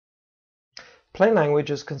Plain language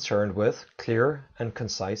is concerned with clear and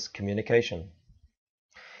concise communication.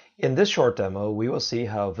 In this short demo, we will see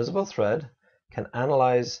how VisibleThread can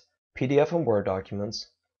analyze PDF and Word documents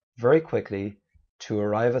very quickly to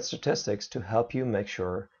arrive at statistics to help you make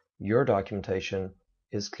sure your documentation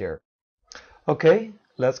is clear. Okay,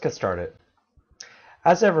 let's get started.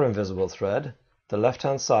 As ever in VisibleThread, the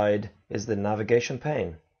left-hand side is the navigation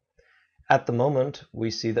pane. At the moment, we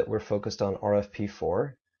see that we're focused on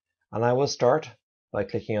RFP4, and I will start by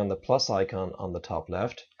clicking on the plus icon on the top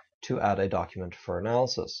left to add a document for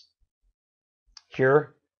analysis.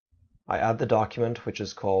 Here, I add the document which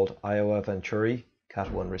is called Iowa Venturi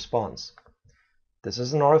Cat 1 Response. This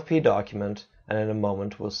is an RFP document, and in a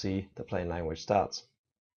moment we'll see the plain language stats.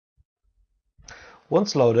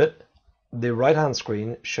 Once loaded, the right-hand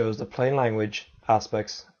screen shows the plain language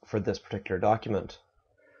aspects for this particular document.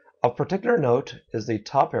 Of particular note is the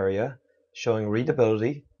top area showing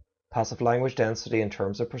readability, passive language density in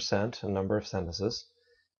terms of percent and number of sentences,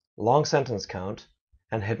 long sentence count,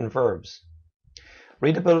 and hidden verbs.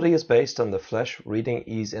 Readability is based on the Flesch Reading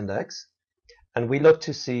Ease Index, and we look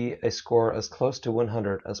to see a score as close to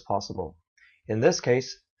 100 as possible. In this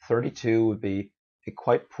case, 32 would be a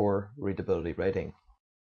quite poor readability rating.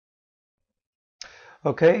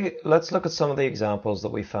 Okay, let's look at some of the examples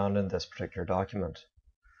that we found in this particular document.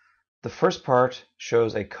 The first part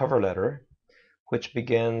shows a cover letter which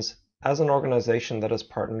begins, "As an organization that has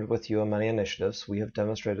partnered with you on many initiatives, we have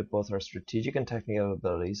demonstrated both our strategic and technical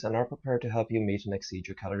abilities and are prepared to help you meet and exceed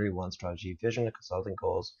your Category 1 strategy, vision, and consulting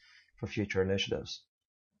goals for future initiatives."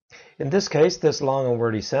 In this case, this long and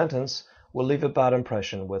wordy sentence will leave a bad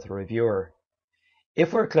impression with a reviewer.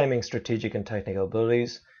 If we're claiming strategic and technical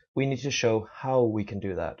abilities, we need to show how we can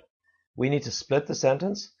do that. We need to split the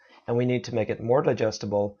sentence, and we need to make it more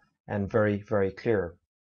digestible and very, very clear.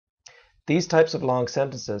 These types of long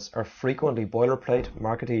sentences are frequently boilerplate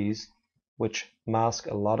marketese, which mask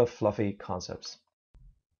a lot of fluffy concepts.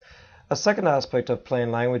 A second aspect of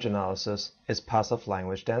plain language analysis is passive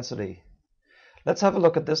language density. Let's have a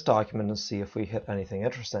look at this document and see if we hit anything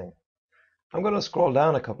interesting. I'm going to scroll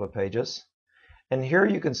down a couple of pages, and here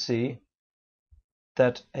you can see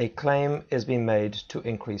that a claim is being made to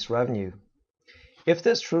increase revenue. If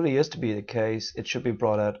this truly is to be the case, it should be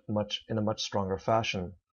brought out in a much stronger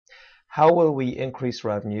fashion. How will we increase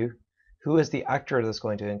revenue? Who is the actor that's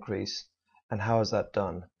going to increase? And how is that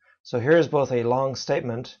done? So here is both a long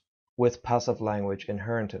statement with passive language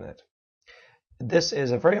inherent in it. This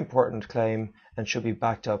is a very important claim and should be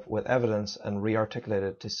backed up with evidence and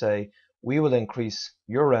re-articulated to say, we will increase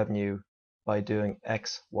your revenue by doing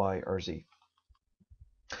X, Y, or Z.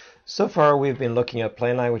 So far, we've been looking at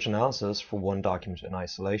plain language analysis for one document in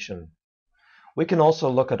isolation. We can also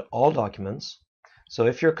look at all documents. So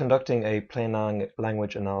if you're conducting a plain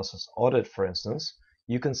language analysis audit, for instance,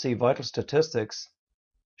 you can see vital statistics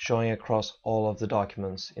showing across all of the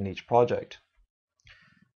documents in each project.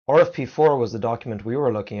 RFP4 was the document we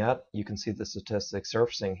were looking at. You can see the statistics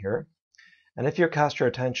surfacing here. And if you cast your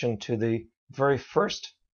attention to the very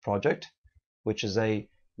first project, which is a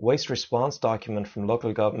waste response document from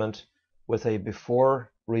local government with a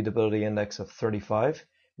before readability index of 35,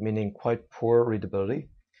 meaning quite poor readability,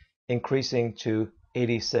 increasing to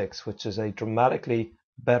 86, which is a dramatically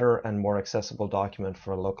better and more accessible document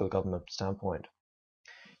for a local government standpoint.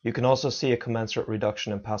 You can also see a commensurate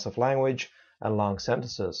reduction in passive language and long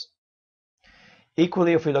sentences.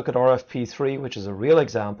 Equally, if we look at RFP3, which is a real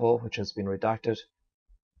example, which has been redacted,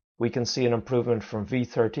 we can see an improvement from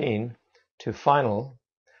V13 to final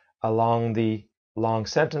along the long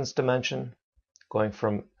sentence dimension, going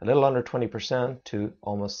from a little under 20% to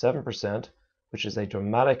almost 7%, which is a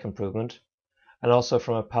dramatic improvement, and also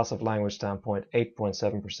from a passive language standpoint,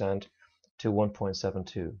 8.7% to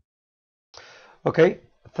 1.72. Okay,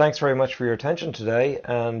 thanks very much for your attention today,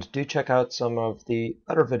 and do check out some of the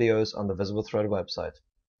other videos on the VisibleThread website.